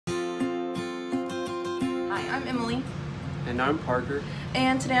Hi, I'm Emily. And I'm Parker.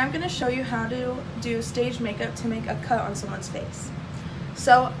 And today I'm going to show you how to do stage makeup to make a cut on someone's face.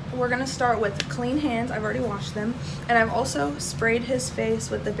 So we're going to start with clean hands. I've already washed them. And I've also sprayed his face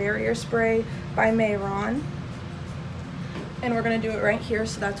with the Barrier Spray by Mayron. And we're going to do it right here,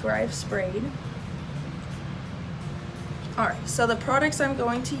 so that's where I've sprayed. Alright, so the products I'm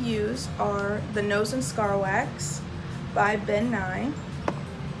going to use are the Nose and Scar Wax by Ben Nye,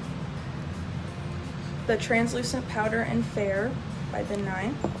 the Translucent Powder and Fair by Ben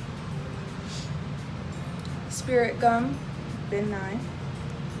Nye, Spirit Gum, Ben Nye,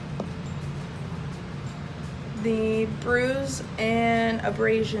 the Bruise and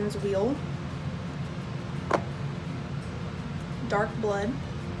Abrasions Wheel, Dark Blood,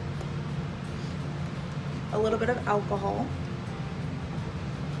 a little bit of alcohol,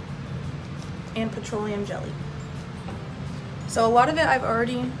 and petroleum jelly. So a lot of it I've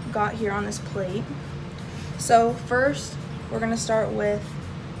already got here on this plate. So first we're going to start with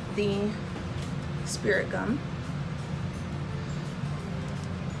the Spirit Gum.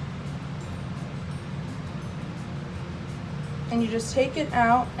 And you just take it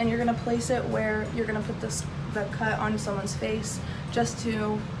out and you're going to place it where you're going to put the cut on someone's face, just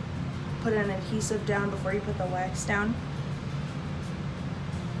to put an adhesive down before you put the wax down.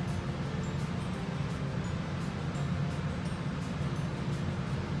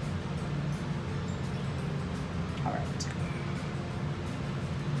 Alright.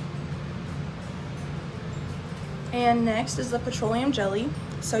 And next is the petroleum jelly.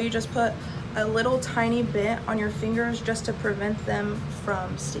 So you just put a little tiny bit on your fingers just to prevent them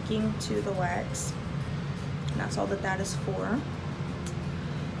from sticking to the wax. And that's all that is for.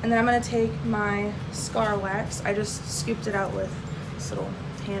 And then I'm going to take my Scar Wax. I just scooped it out with this little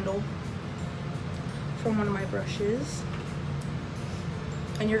handle from one of my brushes.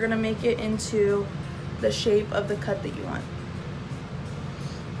 And you're going to make it into the shape of the cut that you want.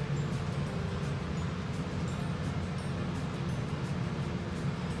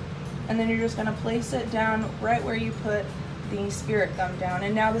 And then you're just going to place it down right where you put the Spirit Gum down.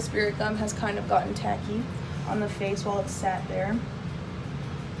 And now the Spirit Gum has kind of gotten tacky on the face while it's sat there.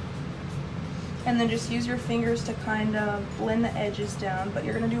 And then just use your fingers to kind of blend the edges down, but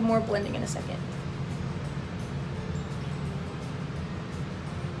you're going to do more blending in a second.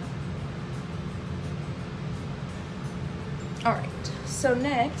 Alright, so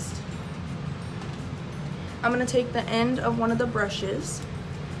next, I'm going to take the end of one of the brushes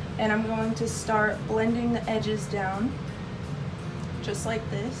and I'm going to start blending the edges down, just like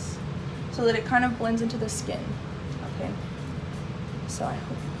this, so that it kind of blends into the skin. Okay, so I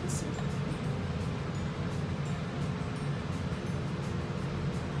hope you can see that.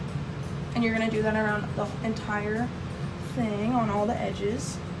 And you're going to do that around the entire thing on all the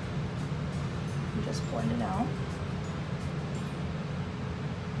edges. And just blend it out.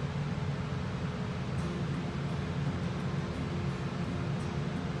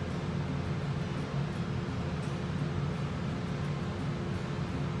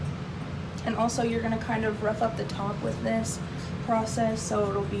 And also you're going to kind of rough up the top with this process so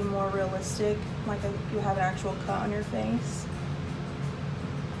it'll be more realistic, like you have an actual cut on your face.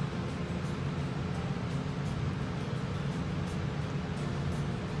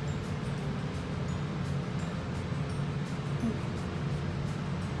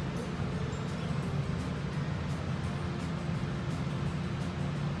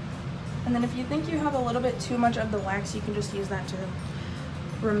 And then if you think you have a little bit too much of the wax, you can just use that to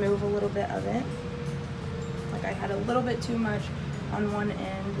remove a little bit of it. Like I had a little bit too much on one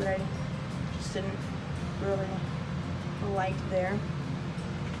end that I just didn't really like there.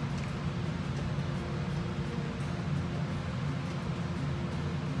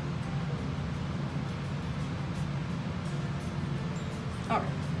 Alright,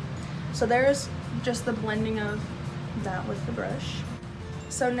 so there's just the blending of that with the brush.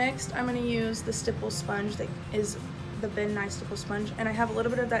 So next I'm going to use the stipple sponge that is the Ben Nye stipple sponge, and I have a little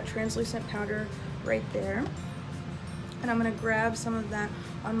bit of that translucent powder right there. And I'm going to grab some of that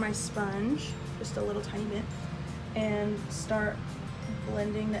on my sponge, just a little tiny bit, and start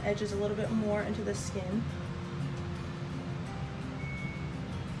blending the edges a little bit more into the skin.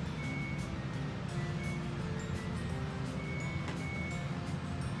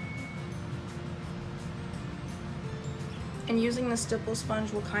 And using the stipple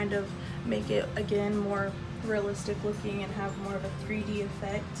sponge will kind of make it, again, more realistic looking and have more of a 3D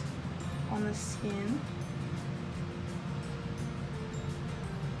effect on the skin.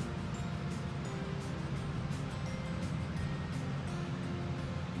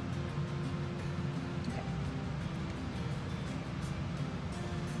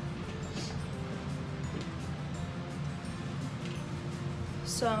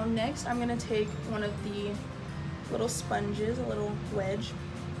 So next I'm gonna take one of the little sponges, a little wedge,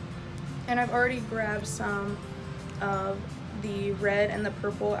 and I've already grabbed some of the red and the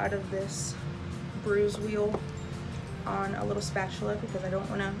purple out of this bruise wheel on a little spatula because I don't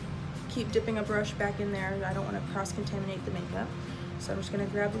want to keep dipping a brush back in there. I don't want to cross-contaminate the makeup. So I'm just going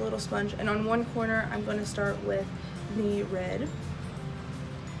to grab the little sponge, and on one corner I'm going to start with the red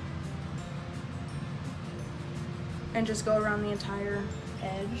and just go around the entire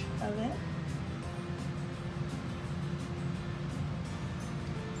edge of it.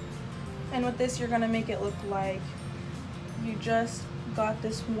 And with this, you're going to make it look like you just got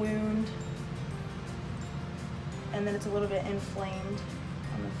this wound and then it's a little bit inflamed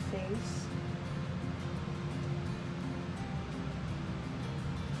on the face.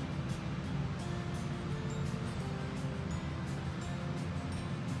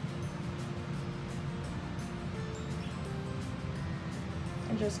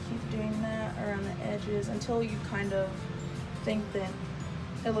 And just keep doing that around the edges until you kind of think that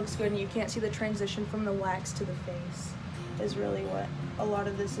it looks good and you can't see the transition from the wax to the face is really what a lot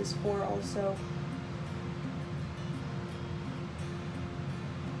of this is for also.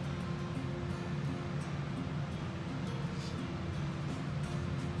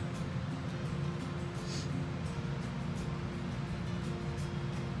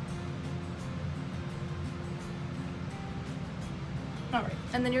 All right,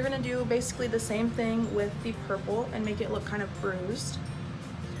 and then you're gonna do basically the same thing with the purple and make it look kind of bruised,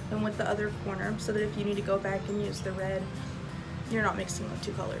 and with the other corner, so that if you need to go back and use the red, you're not mixing with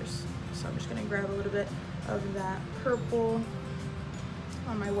two colors. So I'm just gonna grab a little bit of that purple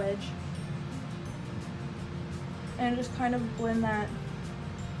on my wedge and just kind of blend that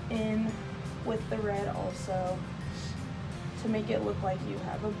in with the red also to make it look like you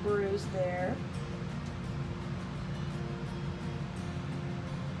have a bruise there.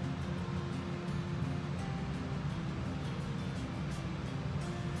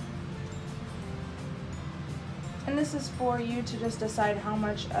 And this is for you to just decide how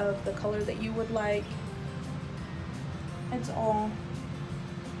much of the color that you would like. It's all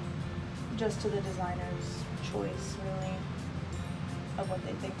just to the designer's choice, really, of what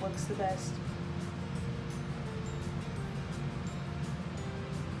they think looks the best.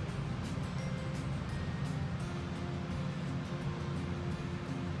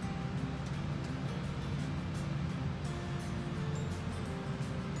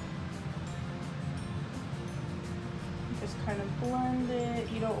 Just kind of blend it.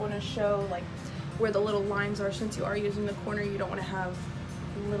 You don't want to show like where the little lines are. Since you are using the corner, you don't want to have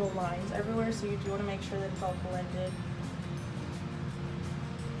little lines everywhere, so you do want to make sure that it's all blended.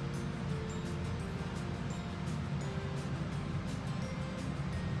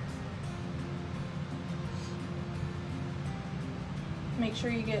 Make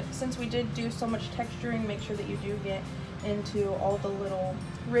sure you get, since we did do so much texturing, make sure that you do get into all the little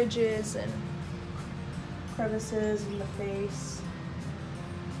ridges and crevices in the face.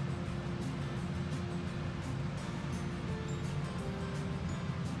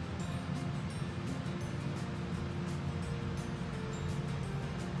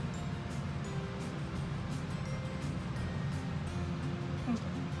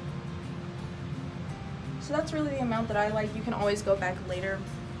 So that's really the amount that I like. You can always go back later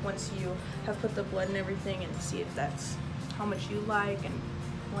once you have put the blood and everything and see if that's how much you like and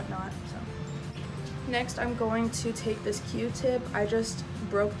whatnot. So next I'm going to take this Q-tip. I just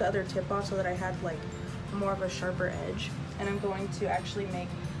broke the other tip off so that I had like more of a sharper edge, and I'm going to actually make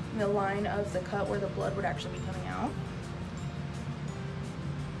the line of the cut where the blood would actually be coming out.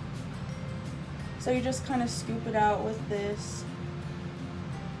 So you just kind of scoop it out with this.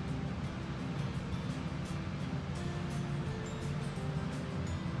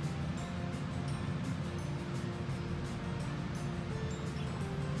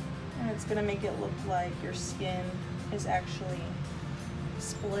 It's gonna make it look like your skin is actually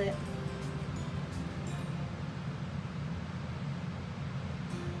split.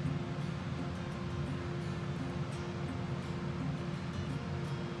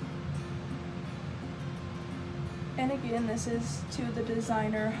 And again, this is to the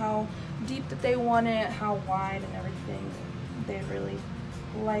designer, how deep that they want it, how wide and everything they really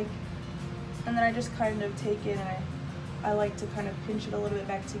like. And then I just kind of take it and I like to kind of pinch it a little bit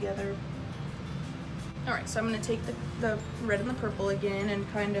back together. Alright, so I'm going to take the red and the purple again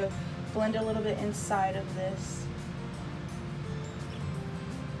and kind of blend a little bit inside of this.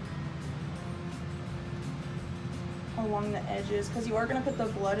 Along the edges, because you are going to put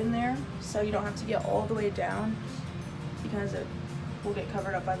the blood in there, so you don't have to get all the way down, because it will get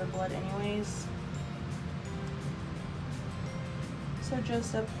covered up by the blood anyways. So So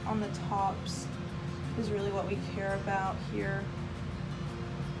just up on the tops is really what we care about here.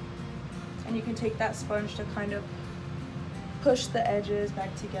 And you can take that sponge to kind of push the edges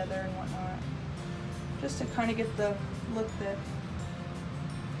back together and whatnot, just to kind of get the look that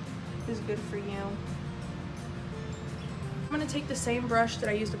is good for you. I'm going to take the same brush that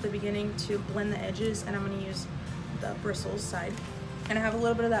I used at the beginning to blend the edges, and I'm going to use the bristles side. And I have a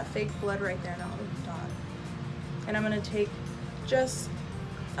little bit of that fake blood right there, and a little dot. And I'm going to take just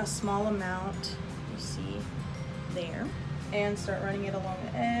a small amount, you see there, and start running it along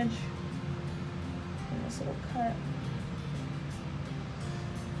the edge in this little cut.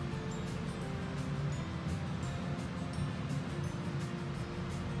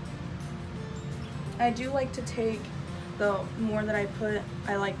 I do like to take, the more that I put,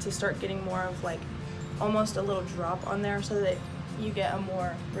 I like to start getting more of like almost a little drop on there so that you get a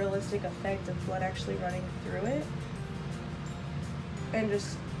more realistic effect of blood actually running through it. And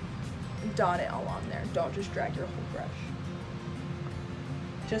just dot it all on there. Don't just drag your whole brush.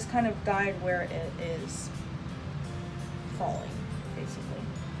 Just kind of guide where it is falling, basically.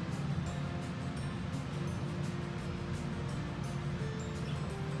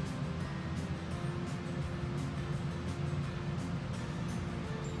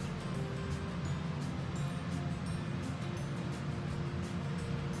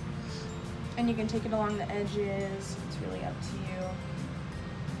 And you can take it along the edges. It's really up to you.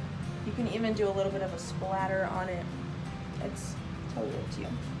 You can even do a little bit of a splatter on it. It's totally up to you.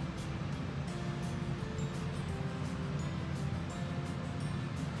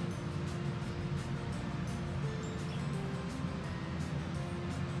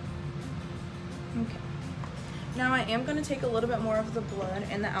 Okay. Now I am going to take a little bit more of the blood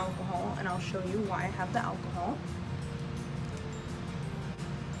and the alcohol, and I'll show you why I have the alcohol.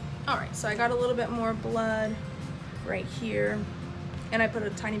 Alright, so I got a little bit more blood right here, and I put a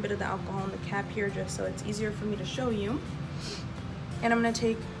tiny bit of the alcohol in the cap here just so it's easier for me to show you. And I'm going to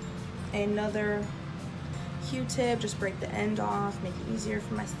take another Q-tip, just break the end off, make it easier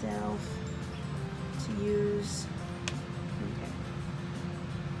for myself to use.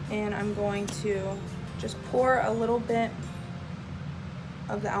 Okay. And I'm going to just pour a little bit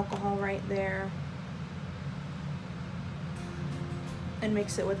of the alcohol right there and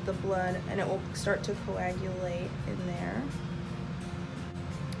mix it with the blood, and it will start to coagulate in there.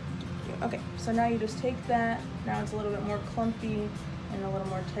 Okay, so now you just take that, now it's a little bit more clumpy and a little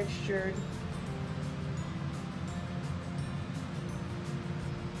more textured.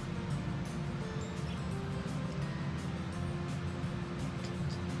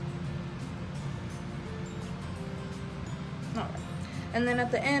 All right, and then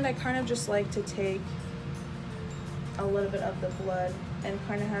at the end I kind of just like to take a little bit of the blood and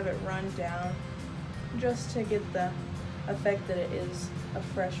kind of have it run down just to get the effect that it is a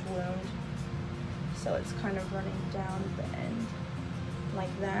fresh wound. So it's kind of running down the end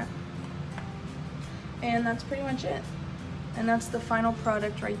like that. And that's pretty much it. And that's the final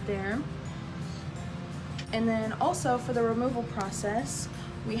product right there. And then also for the removal process,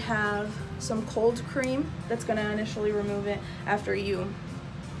 we have some cold cream that's gonna initially remove it after you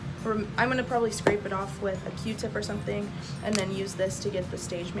I'm gonna probably scrape it off with a Q-tip or something and then use this to get the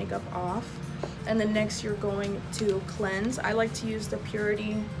stage makeup off. And then next you're going to cleanse. I like to use the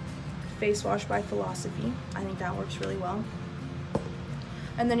Purity Face Wash by Philosophy. I think that works really well.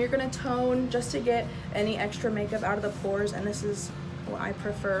 And then you're gonna tone just to get any extra makeup out of the pores, and this is what I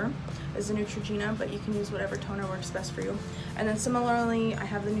prefer, is the Neutrogena, but you can use whatever toner works best for you. And then similarly, I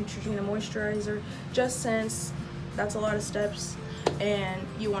have the Neutrogena moisturizer, just since that's a lot of steps and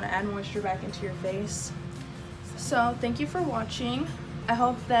you want to add moisture back into your face. So thank you for watching. I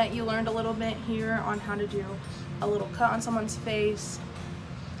hope that you learned a little bit here on how to do a little cut on someone's face,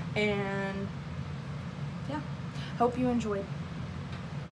 and yeah, hope you enjoyed.